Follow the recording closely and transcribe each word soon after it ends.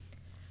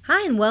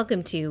Hi, and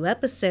welcome to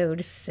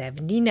episode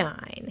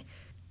 79.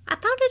 I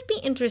thought it'd be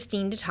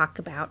interesting to talk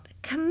about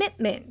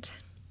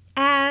commitment,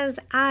 as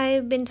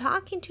I've been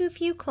talking to a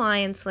few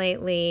clients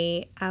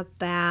lately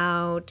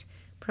about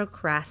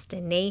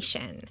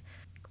procrastination.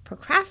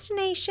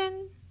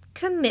 Procrastination,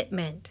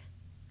 commitment.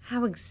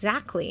 How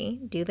exactly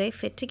do they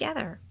fit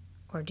together?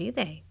 Or do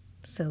they?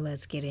 So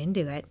let's get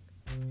into it.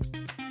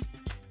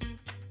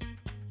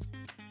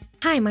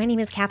 Hi, my name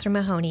is Catherine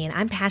Mahoney, and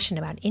I'm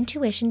passionate about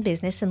intuition,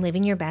 business, and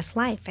living your best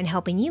life, and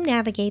helping you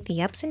navigate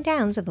the ups and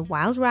downs of the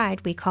wild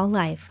ride we call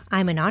life.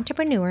 I'm an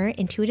entrepreneur,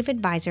 intuitive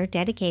advisor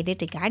dedicated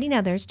to guiding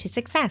others to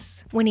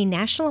success, winning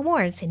national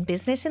awards in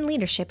business and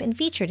leadership, and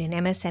featured in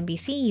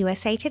MSNBC,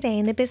 USA Today,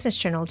 and the Business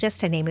Journal,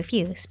 just to name a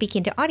few,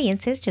 speaking to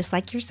audiences just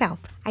like yourself.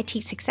 I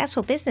teach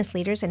successful business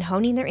leaders in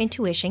honing their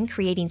intuition,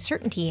 creating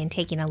certainty, and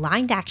taking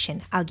aligned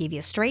action. I'll give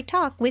you straight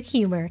talk with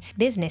humor.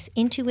 Business,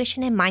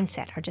 intuition, and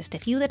mindset are just a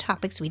few of the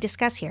topics we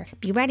discuss here.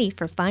 Be ready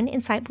for a fun,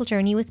 insightful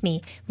journey with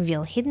me.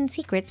 Reveal hidden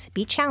secrets,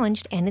 be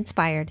challenged and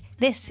inspired.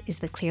 This is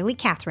the Clearly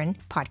Catherine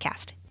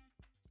podcast.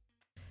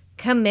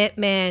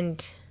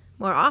 Commitment.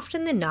 More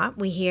often than not,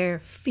 we hear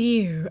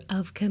fear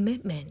of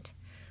commitment.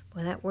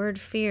 Well, that word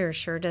fear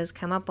sure does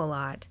come up a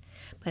lot.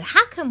 But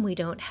how come we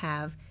don't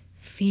have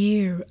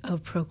fear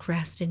of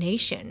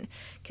procrastination?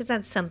 Because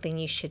that's something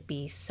you should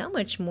be so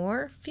much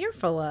more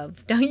fearful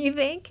of, don't you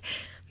think?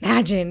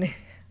 Imagine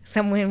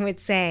someone would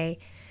say,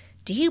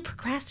 "Do you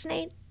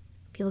procrastinate?"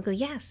 People go,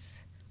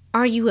 "Yes."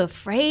 "Are you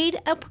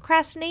afraid of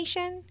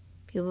procrastination?"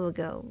 People will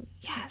go,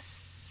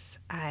 "Yes,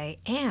 I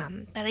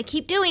am, but I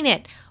keep doing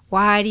it."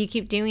 Why do you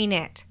keep doing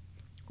it?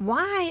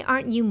 Why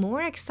aren't you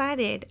more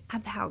excited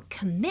about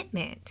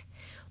commitment?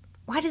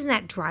 Why doesn't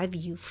that drive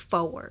you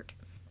forward?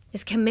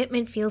 Does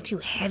commitment feel too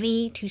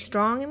heavy, too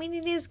strong? I mean,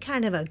 it is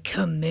kind of a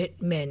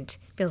commitment.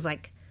 Feels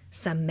like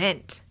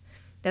cement,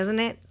 doesn't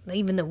it?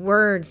 Even the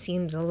word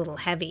seems a little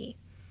heavy.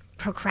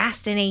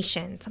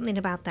 Procrastination, something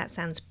about that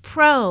sounds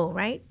pro,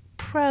 right?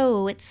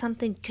 Pro, it's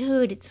something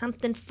good, it's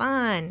something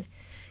fun.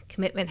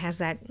 Commitment has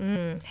that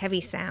heavy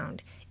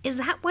sound. Is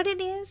that what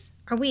it is?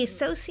 Are we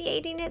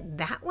associating it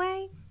that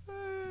way?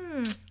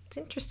 It's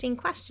an interesting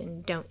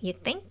question, don't you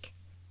think?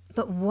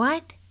 But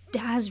what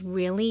does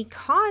really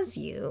cause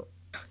you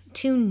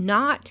to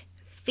not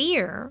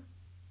fear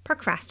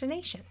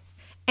procrastination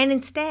and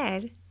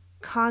instead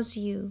cause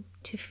you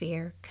to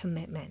fear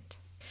commitment?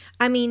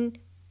 I mean,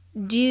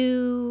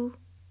 do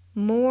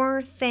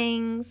more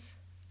things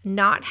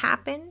not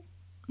happen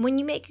when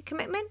you make a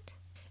commitment?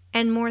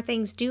 And more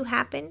things do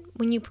happen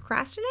when you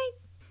procrastinate?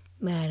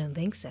 I don't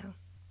think so.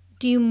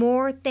 Do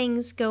more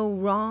things go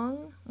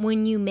wrong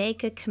when you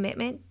make a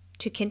commitment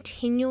to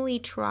continually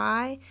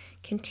try,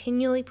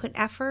 continually put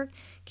effort,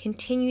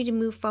 continue to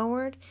move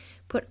forward,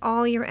 put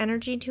all your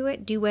energy to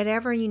it, do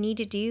whatever you need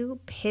to do,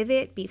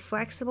 pivot, be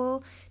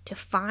flexible to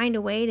find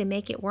a way to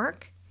make it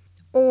work?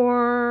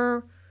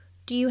 Or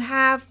do you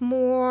have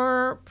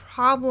more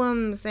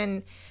problems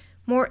and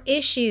more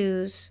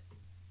issues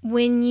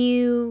when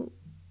you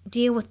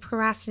deal with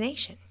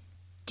procrastination?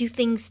 Do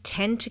things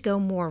tend to go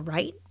more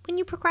right when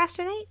you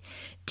procrastinate?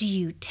 Do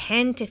you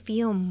tend to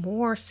feel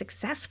more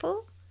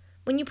successful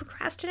when you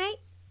procrastinate?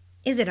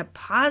 Is it a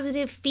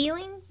positive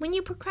feeling when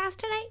you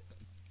procrastinate?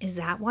 Is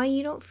that why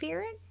you don't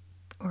fear it?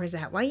 Or is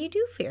that why you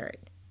do fear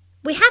it?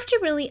 We have to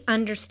really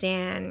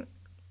understand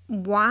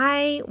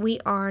why we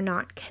are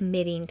not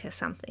committing to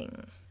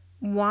something,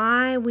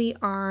 why we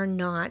are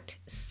not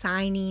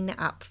signing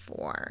up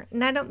for.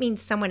 And I don't mean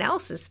someone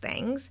else's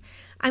things.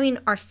 I mean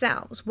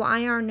ourselves.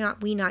 Why are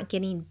we not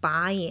getting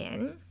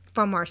buy-in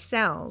from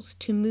ourselves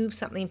to move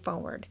something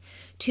forward,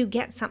 to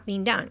get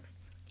something done?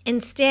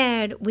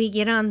 Instead, we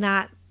get on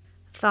that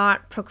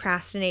thought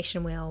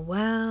procrastination wheel.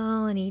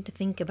 Well, I need to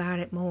think about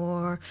it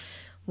more.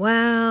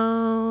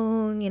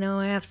 Well,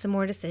 I have some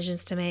more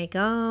decisions to make.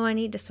 Oh, I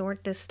need to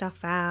sort this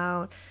stuff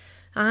out.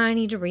 I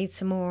need to read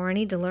some more. I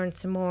need to learn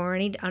some more. I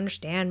need to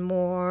understand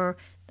more.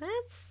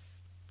 That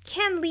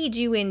can lead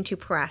you into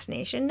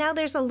procrastination. Now,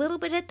 there's a little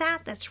bit of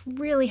that that's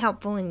really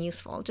helpful and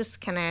useful.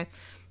 Just kind of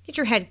get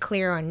your head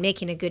clear on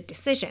making a good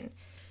decision.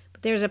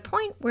 But there's a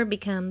point where it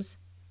becomes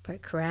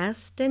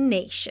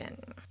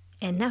procrastination,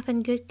 and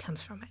nothing good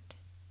comes from it.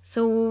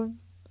 So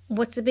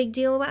what's the big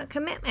deal about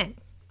commitment?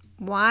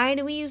 Why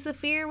do we use the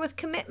fear with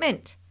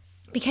commitment?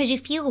 Because you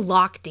feel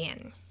locked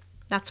in.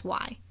 That's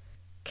why.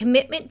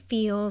 Commitment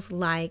feels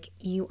like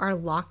you are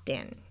locked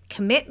in.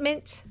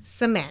 Commitment,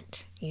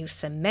 cement. You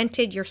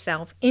cemented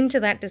yourself into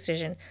that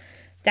decision.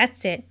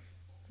 That's it.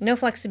 No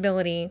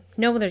flexibility,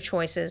 no other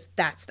choices.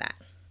 That's that.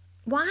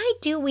 Why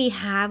do we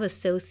have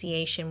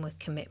association with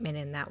commitment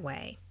in that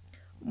way?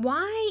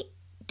 Why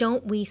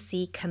don't we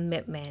see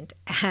commitment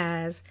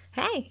as,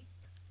 hey,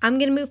 I'm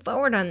going to move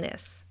forward on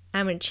this.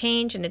 I'm going to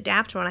change and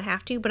adapt when I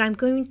have to, but I'm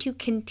going to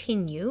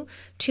continue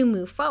to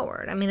move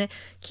forward. I'm going to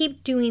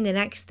keep doing the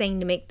next thing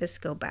to make this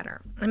go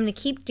better. I'm going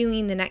to keep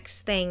doing the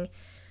next thing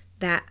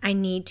that I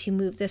need to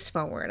move this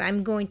forward.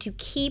 I'm going to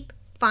keep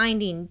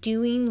finding,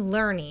 doing,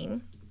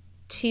 learning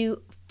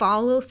to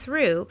follow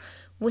through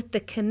with the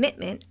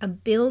commitment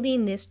of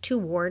building this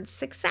towards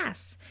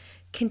success.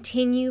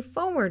 Continue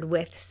forward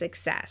with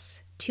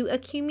success to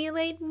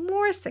accumulate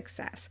more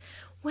success,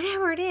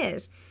 whatever it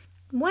is.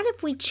 What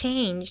if we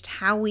changed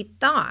how we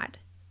thought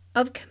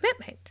of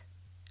commitment?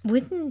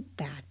 Wouldn't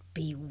that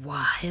be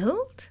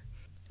wild?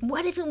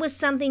 What if it was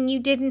something you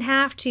didn't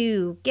have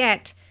to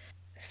get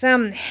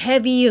some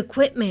heavy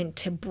equipment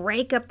to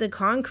break up the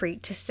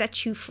concrete to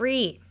set you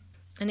free?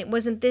 And it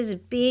wasn't this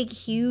big,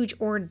 huge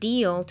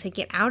ordeal to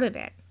get out of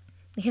it.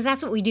 Because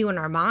that's what we do in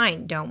our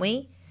mind, don't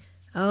we?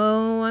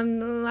 Oh,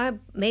 I've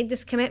made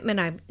this commitment.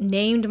 I've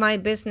named my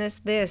business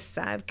this.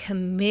 I've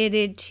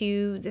committed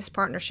to this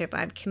partnership.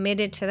 I've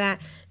committed to that.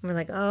 And we're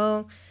like,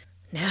 oh,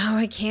 now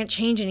I can't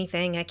change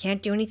anything. I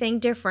can't do anything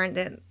different.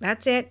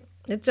 That's it.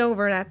 It's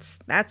over.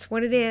 That's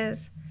what it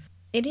is.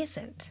 It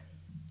isn't.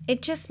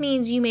 It just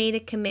means you made a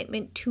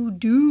commitment to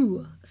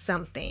do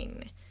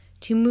something,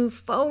 to move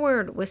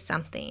forward with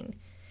something.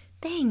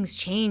 Things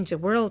change. The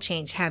world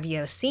changed. Have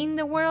you seen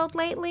the world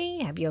lately?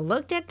 Have you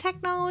looked at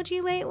technology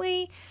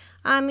lately?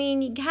 I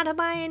mean, you gotta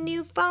buy a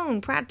new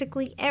phone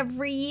practically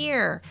every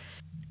year.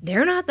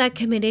 They're not that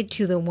committed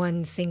to the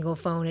one single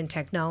phone and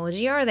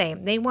technology, are they?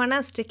 They want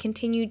us to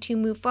continue to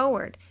move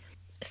forward.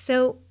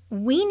 So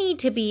we need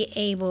to be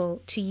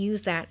able to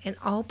use that in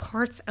all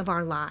parts of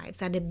our lives,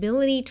 that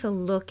ability to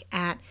look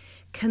at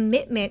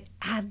commitment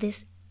as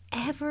this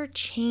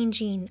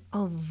ever-changing,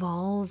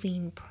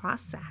 evolving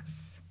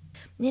process.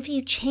 And if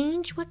you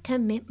change what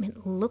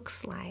commitment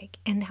looks like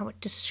and how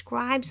it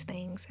describes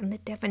things and the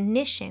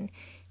definition,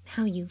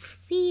 how you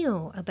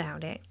feel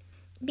about it,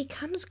 it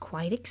becomes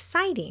quite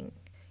exciting.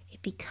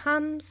 It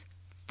becomes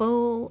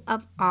full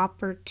of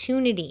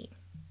opportunity.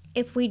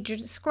 If we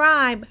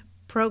describe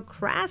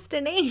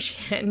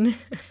procrastination,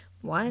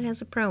 why it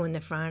has a pro in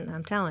the front,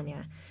 I'm telling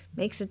you,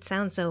 makes it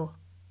sound so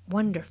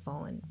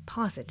wonderful and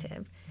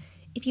positive.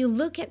 If you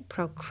look at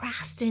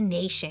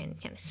procrastination,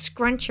 kind of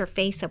scrunch your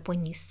face up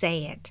when you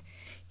say it.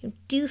 You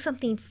do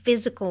something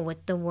physical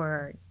with the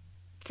word.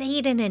 Say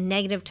it in a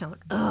negative tone.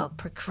 Oh,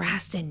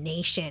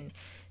 procrastination.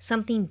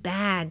 Something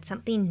bad,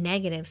 something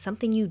negative,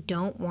 something you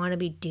don't want to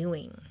be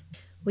doing.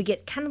 We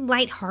get kind of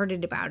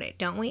lighthearted about it,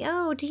 don't we?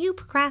 Oh, do you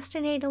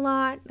procrastinate a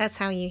lot? That's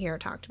how you hear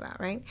it talked about,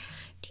 right?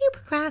 Do you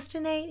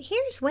procrastinate?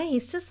 Here's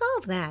ways to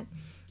solve that.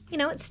 You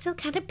know, it's still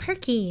kind of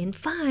perky and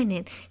fun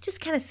and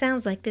just kind of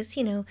sounds like this,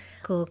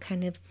 cool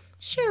kind of,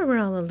 sure, we're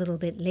all a little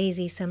bit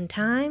lazy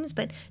sometimes,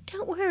 but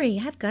don't worry,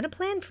 I've got a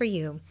plan for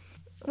you.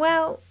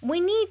 Well,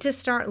 we need to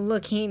start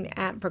looking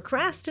at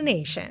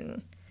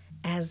procrastination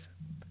as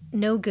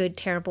no good,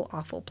 terrible,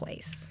 awful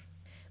place.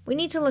 We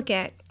need to look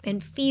at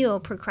and feel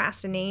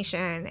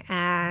procrastination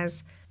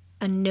as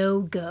a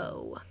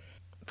no-go.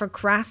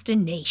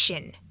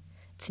 Procrastination.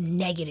 It's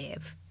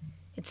negative.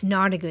 It's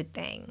not a good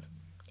thing.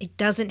 It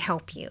doesn't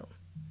help you.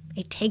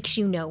 It takes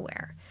you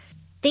nowhere.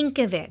 Think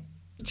of it.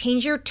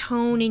 Change your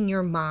tone in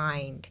your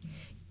mind.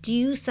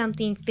 Do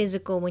something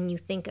physical when you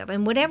think of.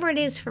 And whatever it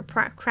is for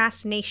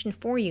procrastination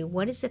for you,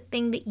 what is the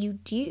thing that you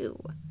do?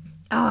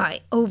 Oh,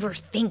 I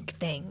overthink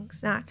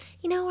things. I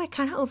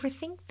kind of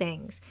overthink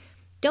things.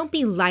 Don't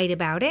be light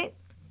about it.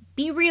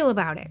 Be real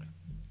about it.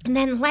 And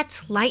then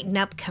let's lighten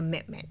up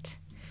commitment.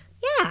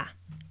 Yeah,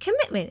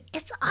 commitment.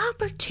 It's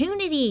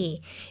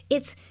opportunity.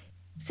 It's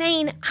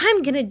saying,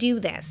 I'm going to do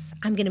this.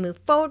 I'm going to move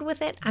forward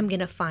with it. I'm going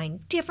to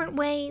find different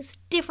ways,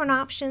 different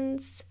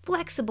options,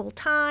 flexible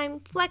time,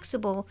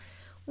 flexible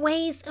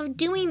ways of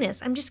doing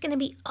this. I'm just going to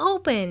be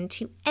open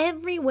to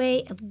every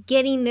way of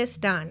getting this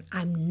done.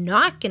 I'm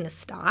not going to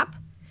stop.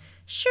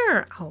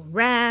 Sure, I'll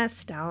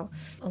rest. I'll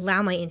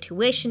allow my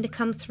intuition to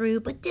come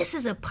through, but this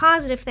is a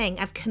positive thing.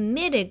 I've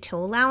committed to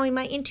allowing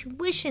my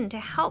intuition to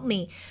help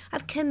me.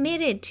 I've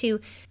committed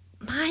to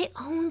my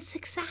own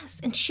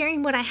success and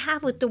sharing what I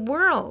have with the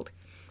world.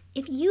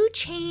 If you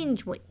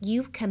change what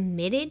you've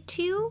committed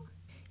to,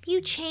 if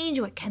you change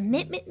what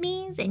commitment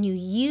means and you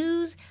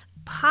use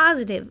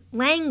positive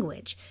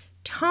language,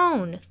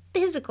 tone,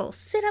 physical,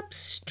 sit up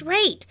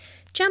straight,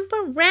 jump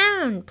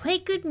around, play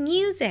good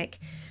music,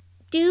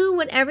 do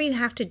whatever you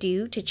have to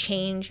do to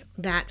change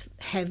that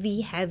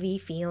heavy, heavy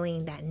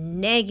feeling, that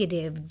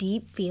negative,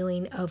 deep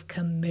feeling of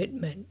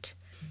commitment.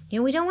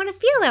 We don't want to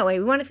feel that way.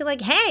 We want to feel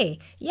like, hey,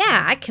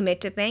 yeah, I commit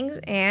to things,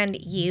 and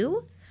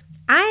you?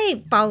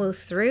 I follow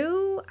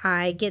through,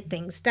 I get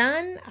things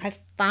done, I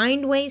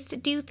find ways to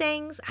do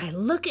things, I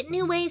look at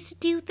new ways to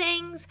do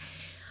things,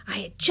 I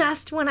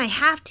adjust when I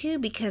have to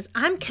because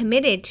I'm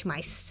committed to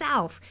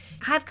myself.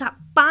 I've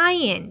got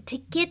buy-in to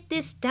get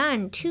this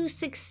done, to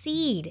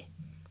succeed,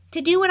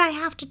 to do what I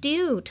have to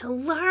do, to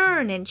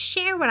learn and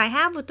share what I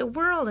have with the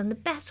world in the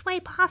best way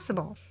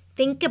possible.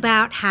 Think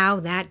about how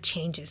that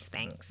changes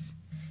things.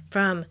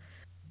 From,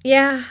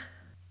 I'm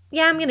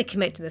going to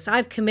commit to this.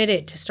 I've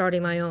committed to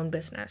starting my own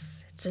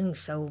business. It's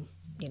so,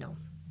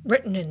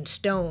 written in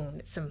stone.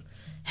 It's some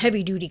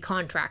heavy-duty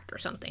contract or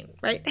something,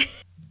 right?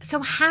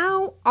 So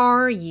how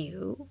are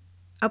you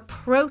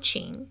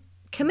approaching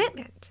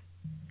commitment?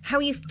 How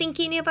are you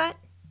thinking of it?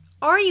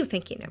 Are you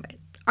thinking of it?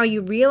 Are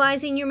you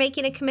realizing you're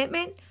making a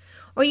commitment?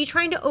 Or are you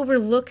trying to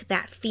overlook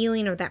that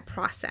feeling or that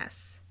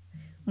process?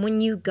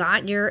 When you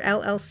got your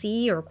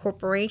LLC or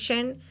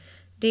corporation,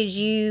 did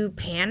you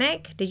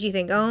panic? Did you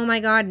think, oh my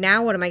God,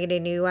 now what am I going to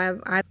do?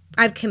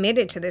 I've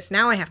committed to this.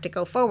 Now I have to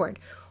go forward.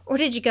 Or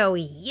did you go,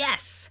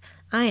 yes,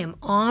 I am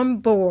on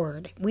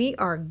board. We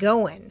are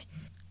going.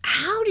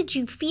 How did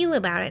you feel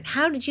about it?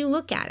 How did you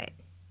look at it?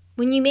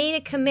 When you made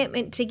a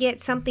commitment to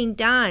get something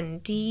done,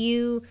 do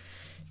you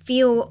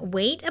feel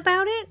weight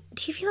about it?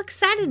 Do you feel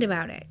excited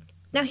about it?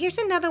 Now, here's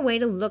another way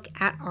to look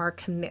at our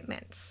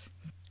commitments.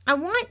 I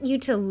want you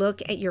to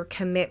look at your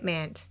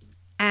commitment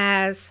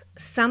as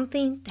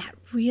something that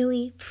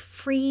really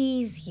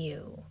frees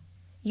you.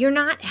 You're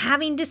not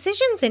having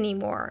decisions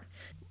anymore.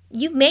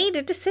 You've made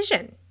a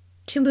decision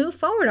to move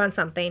forward on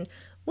something.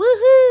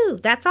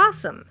 Woohoo! That's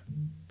awesome.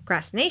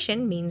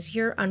 Procrastination means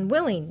you're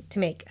unwilling to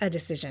make a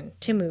decision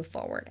to move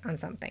forward on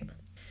something.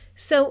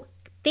 So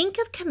think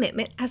of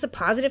commitment as a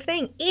positive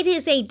thing. It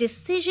is a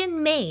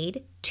decision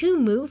made to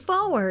move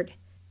forward.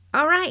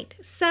 All right,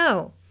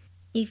 so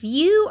if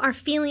you are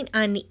feeling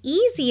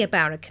uneasy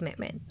about a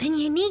commitment, then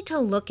you need to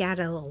look at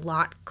it a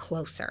lot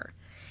closer.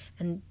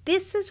 And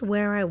this is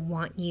where I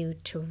want you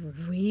to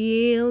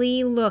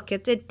really look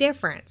at the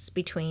difference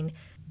between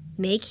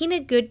making a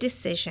good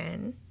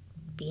decision,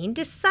 being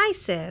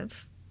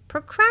decisive,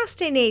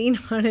 procrastinating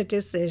on a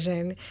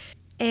decision,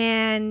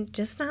 and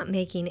just not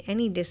making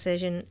any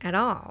decision at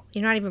all.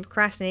 You're not even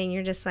procrastinating.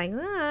 You're just like,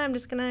 I'm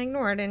just going to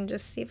ignore it and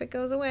just see if it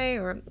goes away,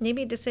 or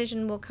maybe a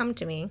decision will come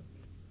to me.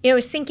 I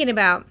was thinking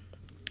about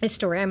a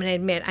story. I'm going to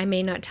admit I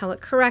may not tell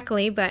it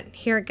correctly, but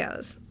here it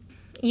goes.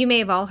 You may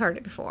have all heard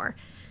it before,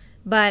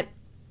 but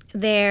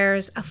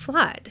there's a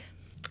flood,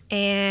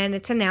 and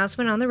it's an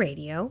announcement on the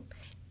radio,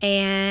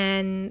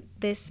 and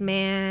this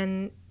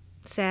man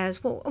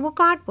says, well,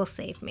 God will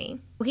save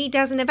me. He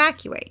doesn't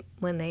evacuate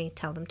when they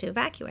tell them to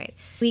evacuate.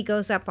 He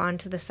goes up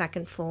onto the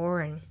second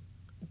floor, and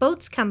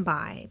boats come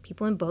by,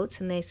 people in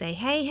boats, and they say,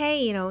 hey,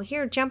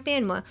 here, jump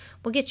in.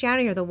 We'll get you out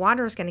of here. The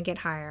water is going to get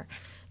higher.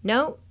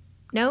 No,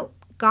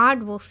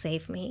 God will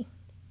save me.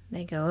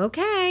 They go,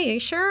 okay, are you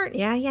sure?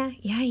 Yeah,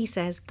 he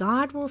says,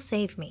 God will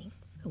save me.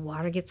 The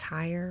water gets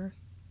higher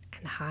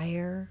and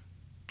higher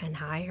and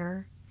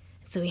higher.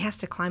 So he has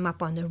to climb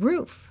up on the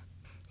roof.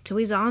 So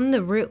he's on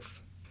the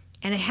roof.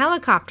 And a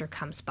helicopter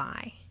comes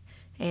by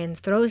and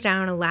throws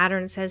down a ladder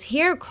and says,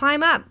 here,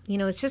 climb up.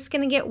 It's just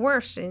going to get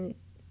worse. And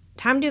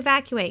time to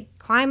evacuate.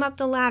 Climb up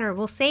the ladder.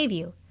 We'll save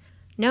you.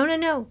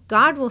 No.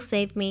 God will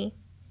save me.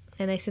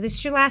 And they say, this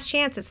is your last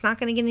chance. It's not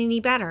going to get any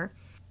better.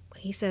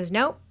 He says,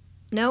 nope.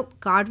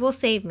 God will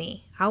save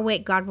me. I'll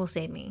wait. God will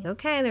save me.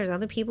 Okay, there's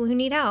other people who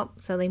need help.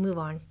 So they move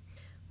on.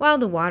 Well,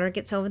 the water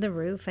gets over the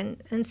roof.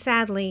 And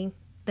sadly,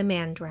 the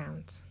man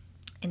drowns.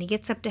 And he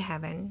gets up to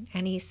heaven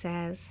and he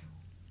says,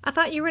 I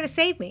thought you were going to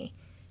save me.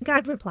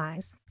 God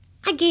replies,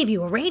 I gave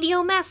you a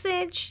radio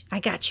message.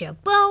 I got you a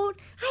boat.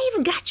 I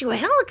even got you a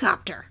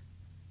helicopter.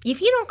 If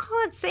you don't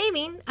call it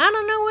saving, I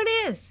don't know what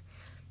is.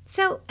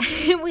 So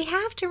we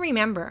have to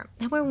remember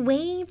that we're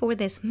waiting for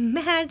this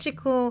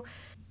magical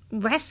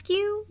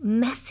rescue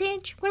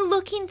message. We're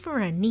looking for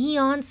a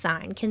neon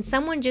sign. Can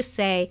someone just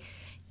say,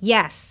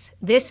 yes,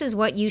 this is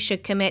what you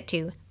should commit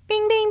to?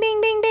 Bing, bing,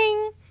 bing, bing,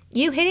 bing.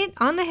 You hit it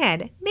on the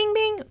head. Bing,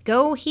 bing,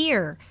 go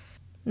here.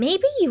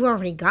 Maybe you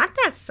already got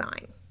that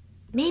sign.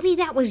 Maybe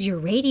that was your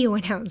radio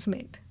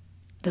announcement,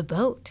 the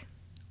boat,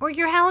 or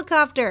your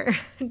helicopter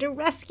to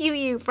rescue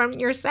you from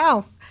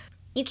yourself.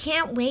 You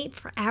can't wait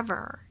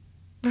forever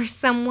for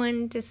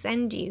someone to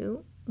send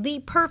you the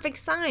perfect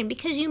sign,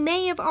 because you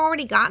may have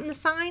already gotten the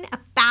sign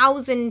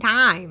 1,000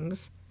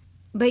 times,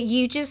 but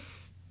you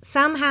just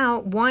somehow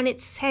want it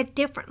said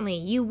differently.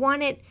 You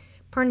want it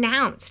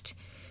pronounced.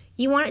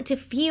 You want it to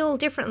feel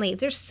differently.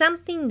 There's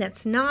something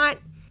that's not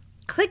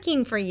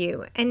clicking for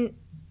you, and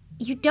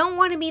you don't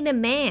want to be the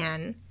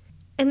man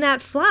in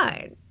that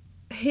flood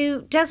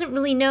who doesn't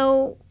really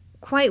know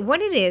quite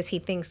what it is he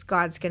thinks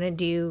God's going to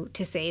do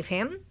to save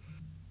him.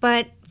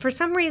 But for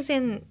some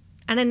reason,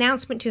 an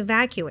announcement to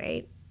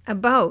evacuate, a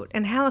boat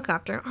and a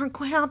helicopter aren't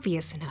quite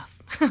obvious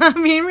enough. I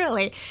mean,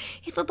 really,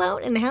 if a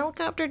boat and a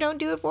helicopter don't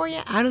do it for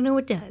you, I don't know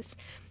what does.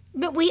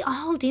 But we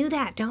all do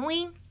that, don't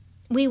we?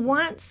 We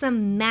want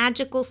some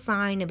magical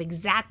sign of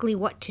exactly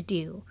what to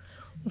do.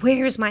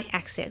 Where's my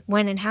exit?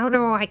 When and how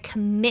do I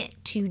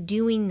commit to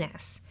doing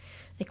this?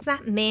 Like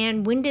that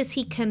man, when does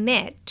he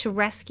commit to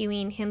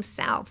rescuing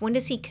himself? When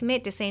does he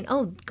commit to saying,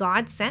 oh,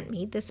 God sent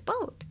me this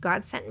boat.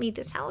 God sent me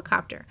this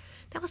helicopter.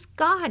 That was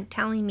God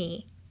telling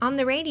me on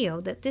the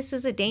radio that this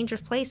is a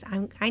dangerous place.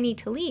 I need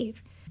to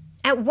leave.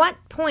 At what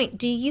point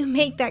do you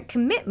make that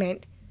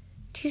commitment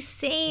to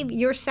save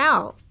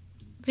yourself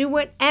through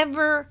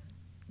whatever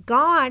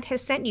God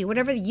has sent you,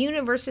 whatever the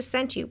universe has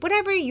sent you,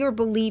 whatever your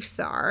beliefs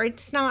are?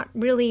 It's not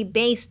really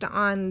based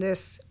on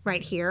this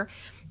right here.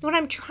 What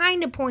I'm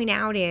trying to point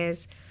out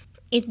is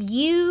if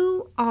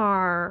you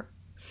are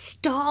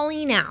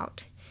stalling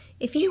out,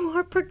 if you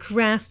are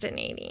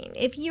procrastinating,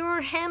 if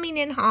you're hemming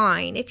and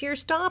hawing, if you're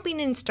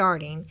stopping and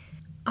starting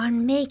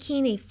on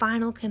making a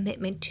final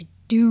commitment to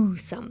do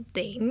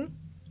something,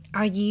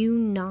 Are you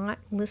not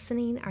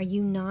listening? Are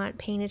you not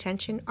paying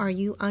attention? Are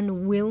you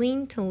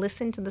unwilling to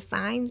listen to the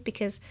signs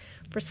because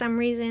for some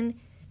reason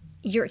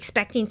you're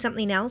expecting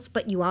something else,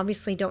 but you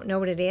obviously don't know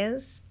what it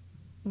is?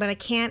 But I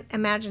can't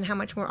imagine how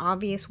much more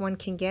obvious one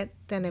can get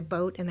than a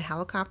boat and a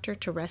helicopter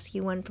to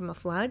rescue one from a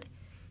flood.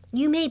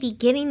 You may be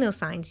getting those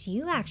signs.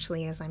 You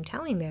actually, as I'm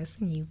telling this,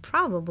 you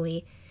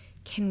probably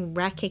can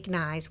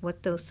recognize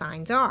what those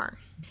signs are.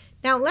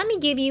 Now, let me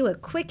give you a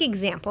quick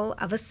example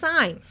of a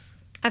sign.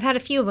 I've had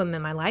a few of them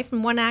in my life,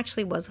 and one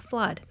actually was a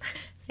flood.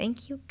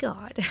 Thank you,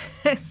 God.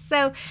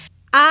 So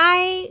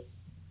I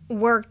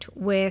worked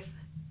with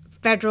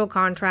federal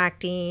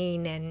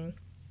contracting and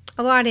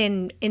a lot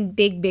in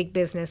big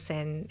business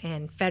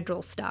and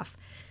federal stuff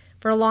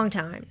for a long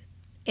time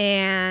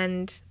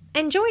and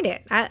enjoyed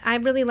it. I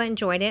really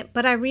enjoyed it,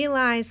 but I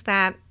realized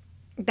that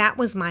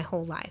was my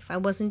whole life. I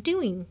wasn't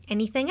doing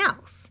anything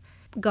else.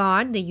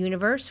 God, the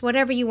universe,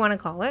 whatever you want to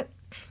call it,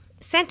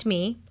 sent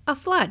me a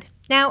flood.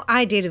 Now,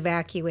 I did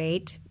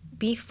evacuate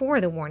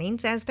before the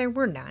warnings, as there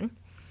were none,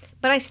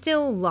 but I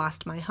still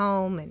lost my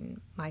home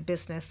and my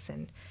business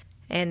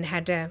and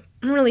had to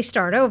really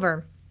start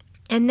over.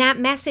 And that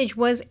message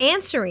was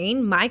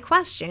answering my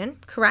question,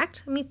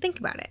 correct? I mean, think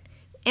about it.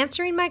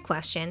 Answering my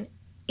question,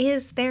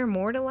 is there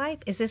more to life?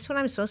 Is this what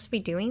I'm supposed to be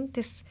doing?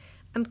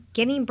 I'm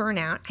getting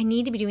burnout. I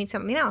need to be doing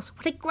something else.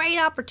 What a great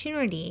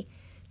opportunity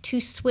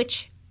to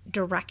switch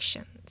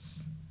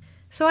directions.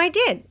 So I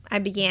did. I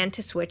began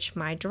to switch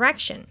my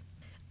direction.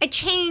 I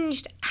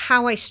changed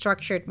how I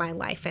structured my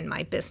life and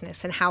my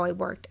business and how I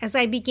worked as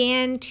I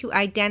began to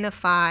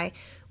identify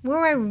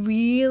where I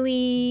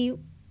really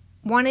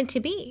wanted to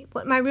be,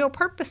 what my real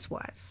purpose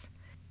was,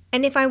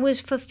 and if I was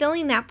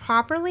fulfilling that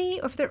properly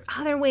or if there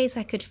are other ways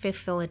I could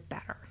fulfill it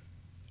better.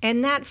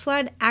 And that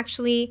flood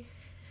actually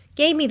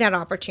gave me that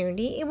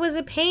opportunity. It was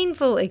a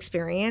painful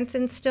experience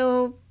and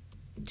still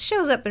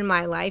shows up in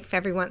my life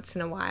every once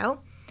in a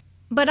while.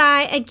 But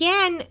I,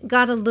 again,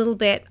 got a little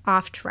bit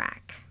off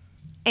track.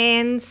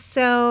 And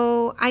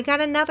so I got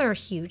another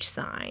huge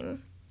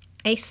sign,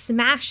 a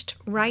smashed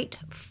right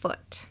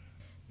foot.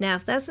 Now,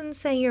 if that doesn't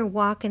say you're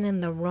walking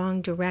in the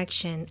wrong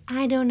direction,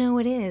 I don't know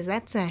what is.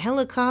 That's a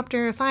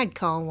helicopter if I'd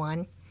call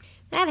one.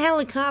 That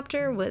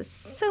helicopter was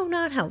so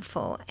not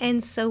helpful,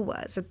 and so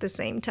was at the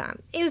same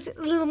time. It was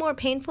a little more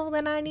painful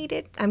than I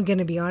needed, I'm going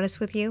to be honest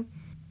with you.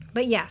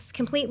 But yes,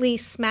 completely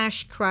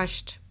smashed,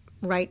 crushed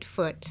right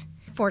foot.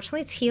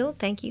 Fortunately, it's healed.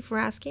 Thank you for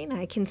asking.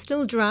 I can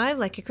still drive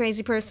like a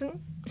crazy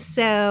person.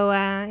 So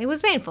it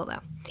was painful,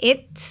 though.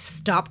 It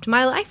stopped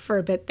my life for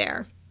a bit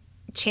there.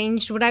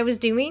 Changed what I was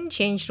doing,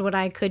 changed what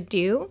I could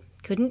do.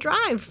 Couldn't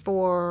drive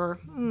for,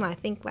 I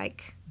think,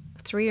 like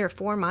 3 or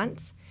 4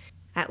 months,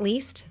 at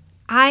least.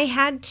 I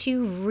had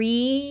to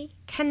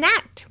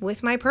reconnect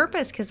with my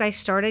purpose because I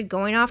started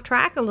going off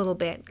track a little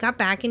bit. Got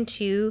back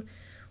into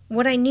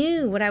what I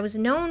knew, what I was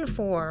known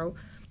for,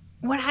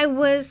 what I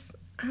was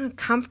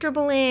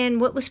comfortable in,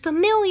 what was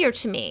familiar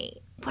to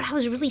me, what I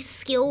was really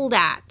skilled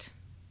at.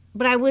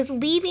 But I was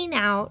leaving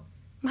out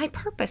my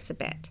purpose a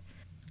bit.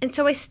 And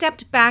so I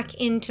stepped back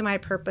into my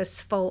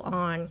purpose full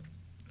on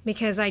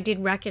because I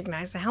did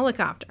recognize the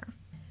helicopter.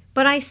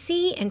 But I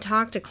see and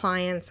talk to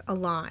clients a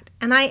lot,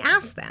 and I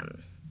ask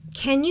them,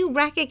 can you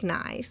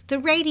recognize the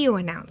radio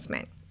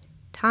announcement?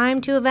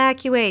 Time to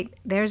evacuate.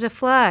 There's a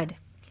flood.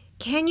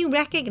 Can you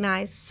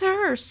recognize,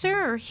 sir,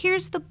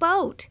 here's the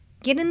boat.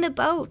 Get in the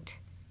boat.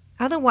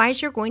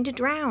 Otherwise, you're going to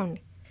drown.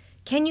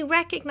 Can you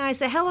recognize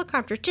the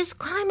helicopter? Just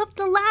climb up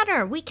the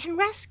ladder. We can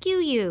rescue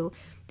you.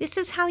 This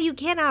is how you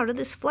get out of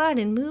this flood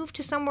and move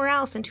to somewhere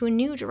else into a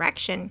new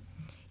direction.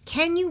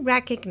 Can you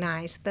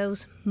recognize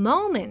those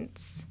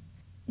moments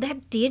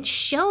that did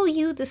show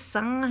you the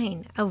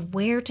sign of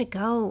where to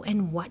go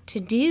and what to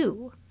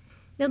do?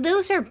 Now,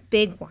 those are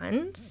big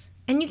ones,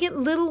 and you get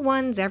little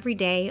ones every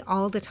day,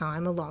 all the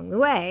time along the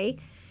way,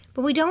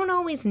 but we don't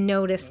always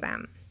notice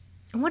them.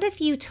 And what if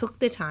you took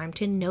the time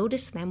to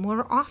notice them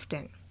more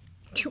often,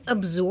 to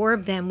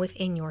absorb them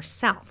within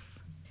yourself?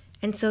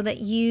 And so that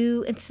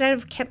you, instead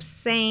of kept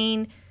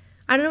saying,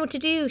 I don't know what to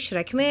do. Should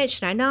I commit?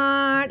 Should I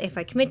not? If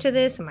I commit to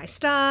this, am I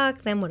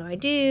stuck? Then what do I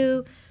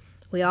do?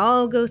 We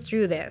all go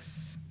through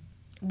this.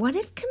 What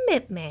if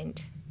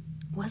commitment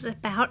was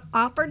about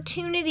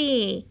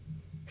opportunity?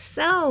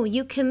 So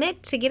you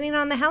commit to getting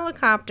on the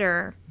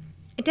helicopter.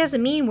 It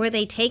doesn't mean where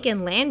they take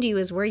and land you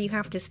is where you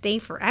have to stay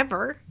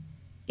forever.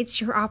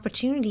 It's your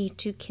opportunity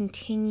to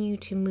continue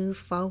to move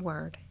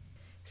forward.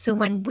 So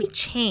when we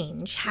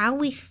change how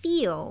we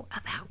feel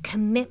about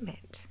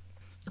commitment,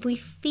 if we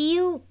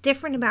feel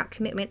different about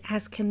commitment,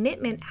 as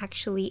commitment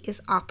actually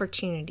is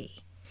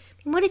opportunity.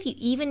 And what if you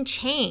even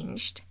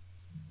changed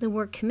the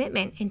word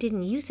commitment and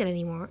didn't use it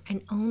anymore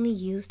and only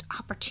used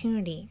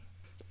opportunity,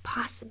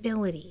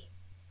 possibility,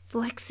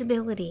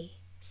 flexibility,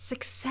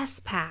 success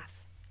path,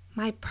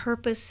 my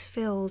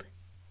purpose-filled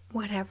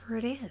whatever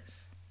it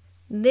is?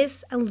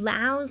 This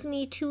allows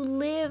me to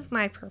live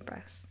my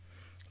purpose,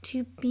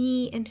 to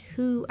be and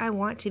who I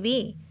want to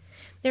be.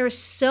 There are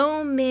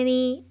so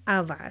many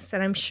of us,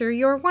 and I'm sure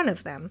you're one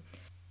of them,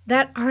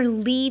 that are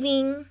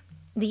leaving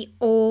the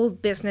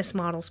old business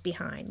models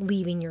behind,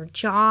 leaving your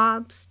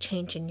jobs,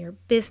 changing your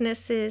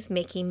businesses,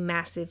 making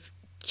massive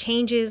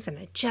changes and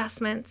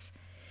adjustments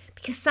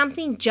because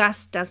something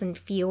just doesn't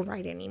feel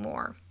right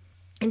anymore.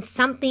 And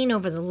something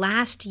over the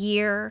last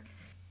year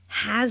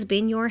has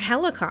been your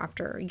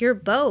helicopter, your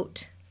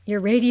boat, your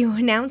radio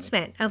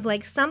announcement of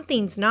like,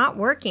 something's not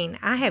working.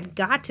 I have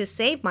got to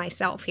save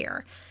myself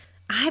here.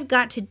 I've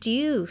got to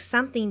do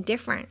something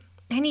different.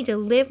 I need to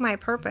live my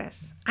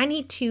purpose. I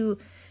need to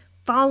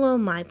follow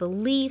my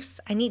beliefs.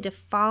 I need to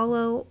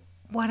follow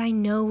what I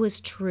know is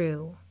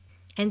true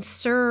and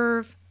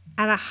serve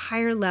at a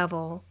higher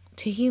level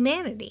to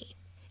humanity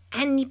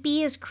and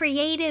be as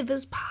creative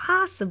as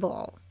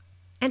possible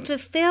and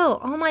fulfill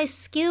all my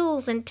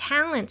skills and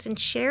talents and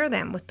share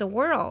them with the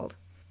world.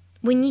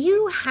 When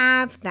you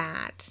have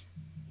that,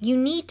 you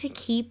need to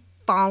keep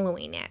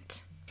following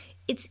it.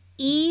 It's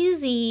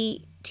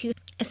easy to,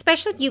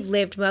 especially if you've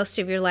lived most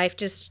of your life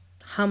just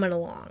humming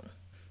along.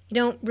 You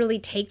don't really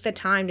take the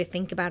time to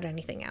think about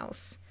anything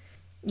else.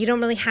 You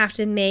don't really have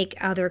to make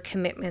other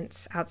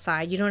commitments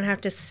outside. You don't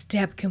have to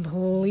step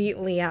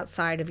completely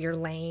outside of your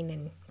lane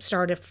and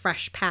start a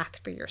fresh path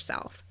for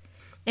yourself.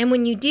 And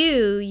when you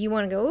do, you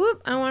want to go,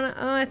 oop,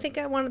 I think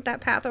I wanted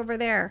that path over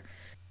there.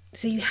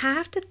 So you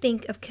have to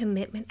think of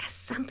commitment as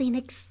something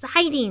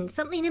exciting,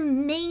 something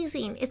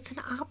amazing. It's an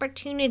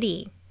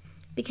opportunity.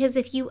 Because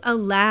if you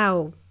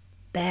allow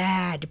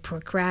bad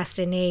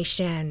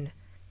procrastination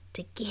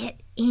to get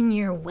in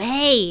your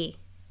way,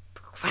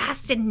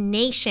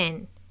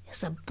 procrastination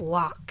is a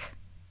block.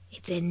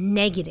 It's a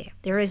negative.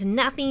 There is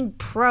nothing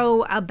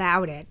pro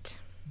about it.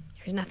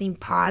 There's nothing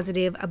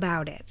positive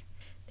about it.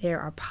 There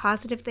are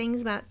positive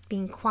things about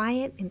being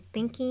quiet and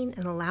thinking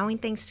and allowing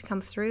things to come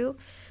through.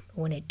 But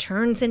when it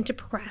turns into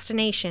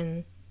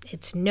procrastination,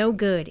 it's no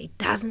good. It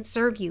doesn't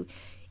serve you.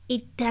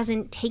 It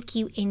doesn't take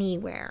you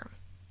anywhere.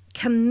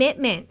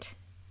 Commitment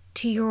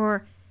to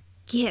your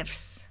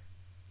gifts,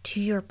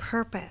 to your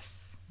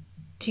purpose,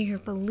 to your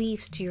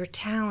beliefs, to your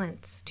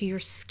talents, to your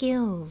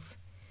skills,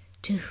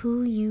 to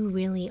who you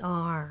really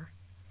are,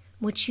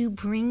 what you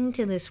bring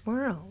to this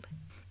world.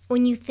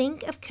 When you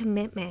think of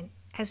commitment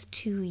as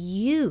to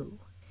you,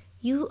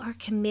 you are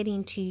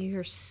committing to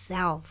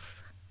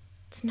yourself.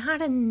 It's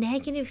not a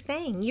negative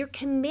thing. You're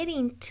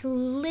committing to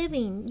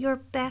living your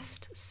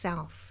best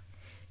self,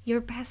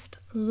 your best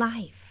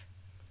life,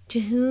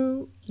 to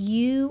who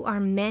you are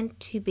meant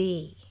to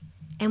be.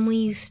 And when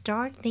you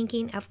start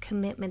thinking of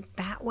commitment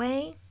that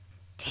way,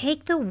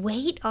 take the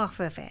weight off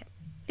of it.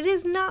 It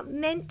is not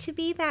meant to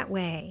be that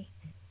way.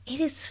 It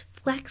is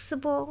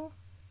flexible.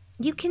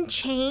 You can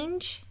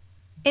change.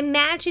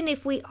 Imagine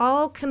if we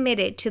all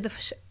committed to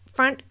the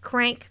front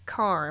crank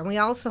car and we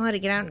also had to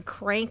get out and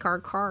crank our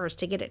cars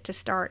to get it to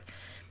start.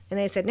 And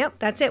they said, nope,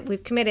 that's it.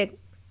 We've committed.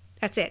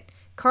 That's it.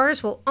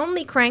 Cars will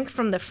only crank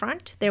from the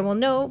front. There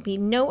will be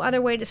no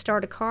other way to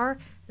start a car.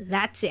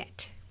 That's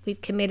it.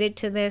 We've committed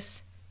to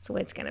this. That's the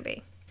way it's going to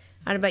be.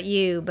 I don't know about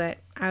you, but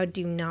I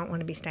do not want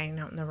to be standing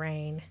out in the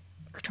rain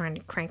trying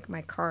to crank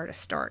my car to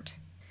start.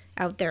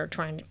 Out there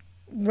trying to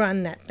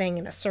run that thing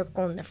in a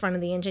circle in the front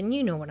of the engine.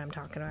 You know what I'm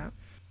talking about.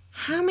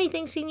 How many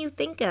things can you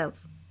think of?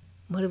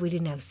 What if we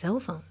didn't have cell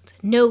phones?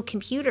 No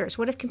computers.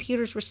 What if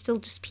computers were still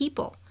just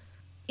people?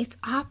 It's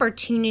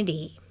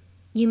opportunity.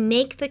 You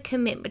make the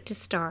commitment to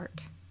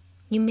start.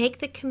 You make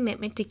the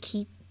commitment to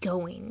keep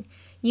going.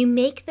 You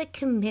make the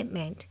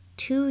commitment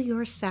to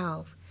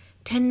yourself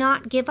to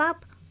not give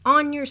up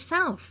on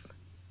yourself.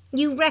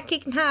 You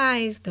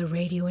recognize the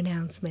radio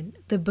announcement,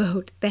 the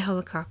boat, the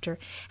helicopter,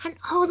 and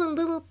all the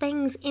little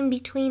things in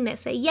between that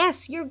say,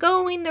 yes, you're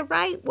going the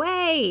right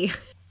way.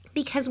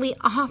 Because we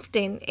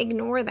often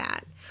ignore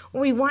that. Or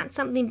we want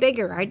something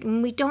bigger, right?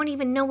 And we don't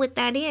even know what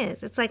that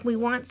is. It's like we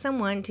want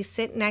someone to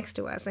sit next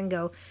to us and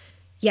go,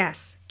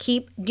 yes,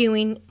 keep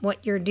doing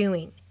what you're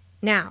doing.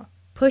 Now,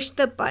 push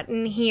the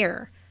button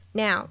here.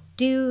 Now,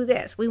 do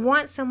this. We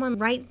want someone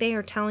right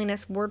there telling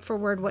us word for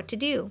word what to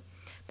do.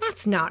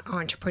 That's not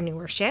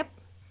entrepreneurship.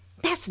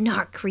 That's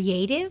not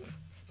creative.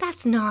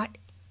 That's not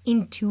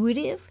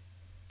intuitive.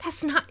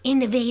 That's not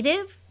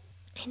innovative.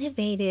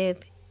 Innovative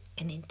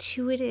and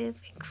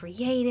intuitive and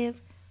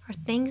creative are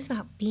things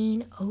about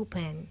being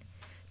open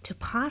to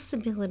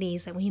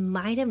possibilities that we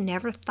might have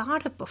never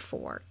thought of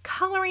before.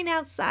 Coloring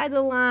outside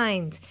the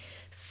lines.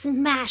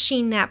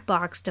 Smashing that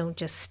box. Don't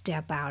just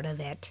step out of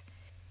it.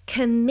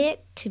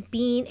 Commit to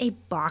being a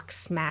box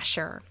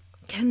smasher.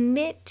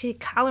 Commit to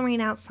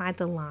coloring outside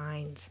the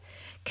lines.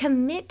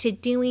 Commit to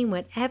doing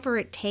whatever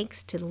it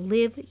takes to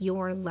live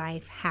your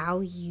life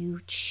how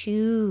you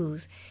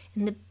choose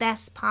in the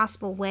best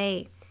possible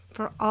way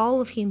for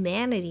all of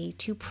humanity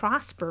to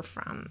prosper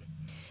from.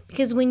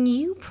 Because when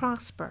you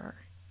prosper,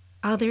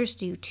 others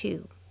do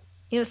too.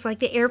 You know, it's like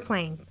the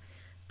airplane.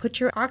 Put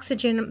your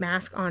oxygen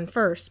mask on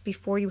first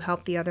before you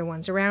help the other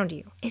ones around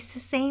you. It's the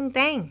same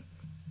thing.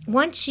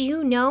 Once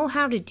you know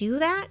how to do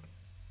that,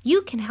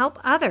 you can help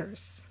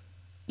others.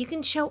 You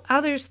can show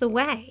others the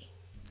way.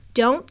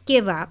 Don't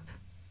give up.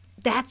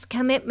 That's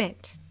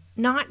commitment.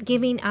 Not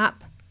giving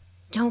up.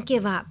 Don't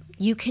give up.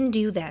 You can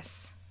do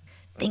this.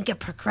 think of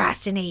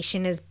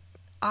procrastination as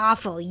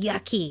awful,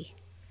 yucky,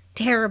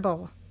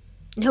 terrible,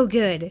 no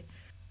good.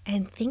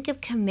 And think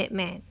of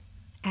commitment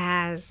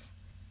as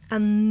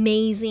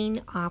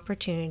amazing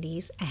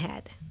opportunities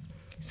ahead.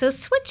 So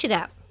switch it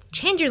up.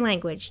 Change your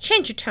language,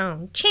 change your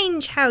tone,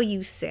 change how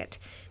you sit.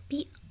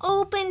 Be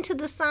open to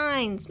the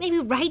signs. Maybe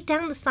write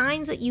down the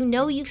signs that you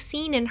know you've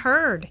seen and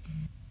heard.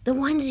 The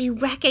ones you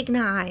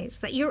recognize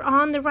that you're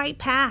on the right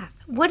path.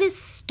 What is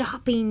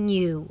stopping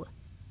you?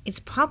 It's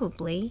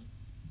probably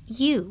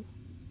you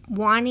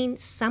wanting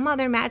some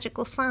other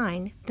magical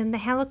sign than the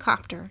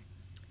helicopter.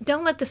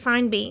 Don't let the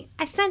sign be,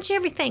 I sent you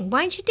everything.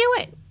 Why'd you do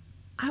it?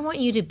 I want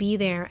you to be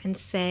there and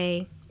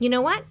say, you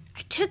know what?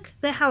 I took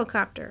the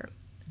helicopter.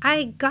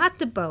 I got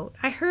the boat.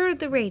 I heard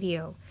the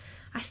radio.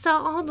 I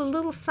saw all the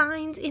little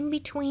signs in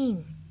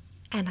between.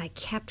 And I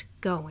kept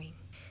going.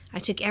 I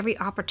took every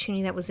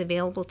opportunity that was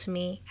available to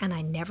me, and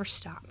I never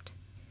stopped.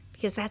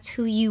 Because that's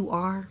who you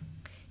are.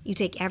 You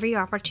take every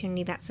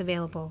opportunity that's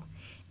available,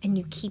 and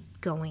you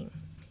keep going.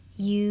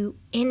 You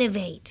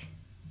innovate.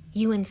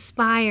 You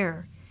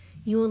inspire.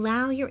 You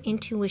allow your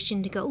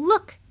intuition to go,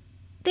 look,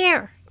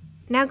 there.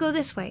 Now go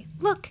this way.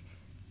 Look,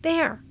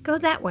 there. Go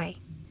that way.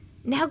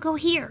 Now go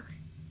here.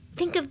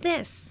 Think of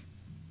this.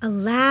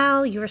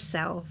 Allow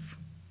yourself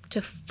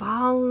to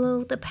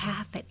follow the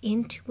path that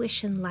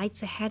intuition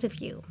lights ahead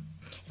of you.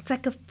 It's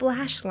like a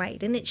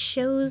flashlight, and it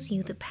shows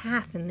you the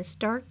path in this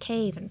dark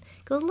cave and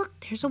goes, look,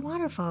 there's a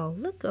waterfall.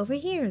 Look over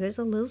here. There's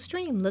a little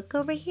stream. Look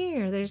over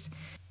here. There's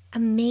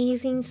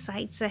amazing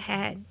sights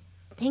ahead.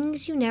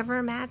 Things you never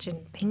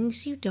imagined.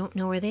 Things you don't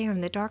know are there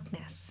in the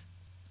darkness.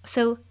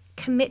 So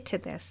commit to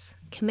this.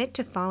 Commit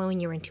to following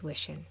your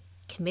intuition.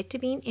 Commit to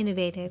being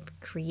innovative,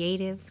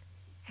 creative,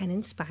 and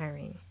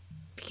inspiring.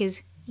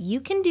 Because you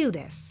can do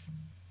this.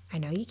 I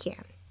know you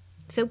can.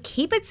 So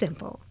keep it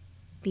simple.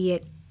 Be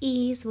at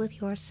ease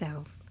with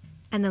yourself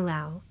and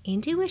allow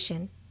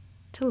intuition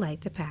to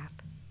light the path.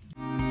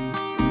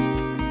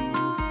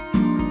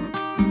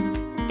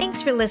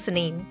 Thanks for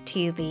listening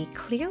to the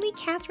Clearly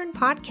Catherine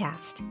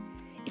podcast.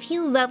 If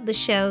you love the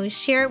show,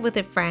 share it with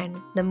a friend.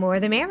 The more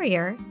the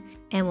merrier.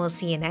 And we'll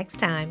see you next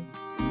time.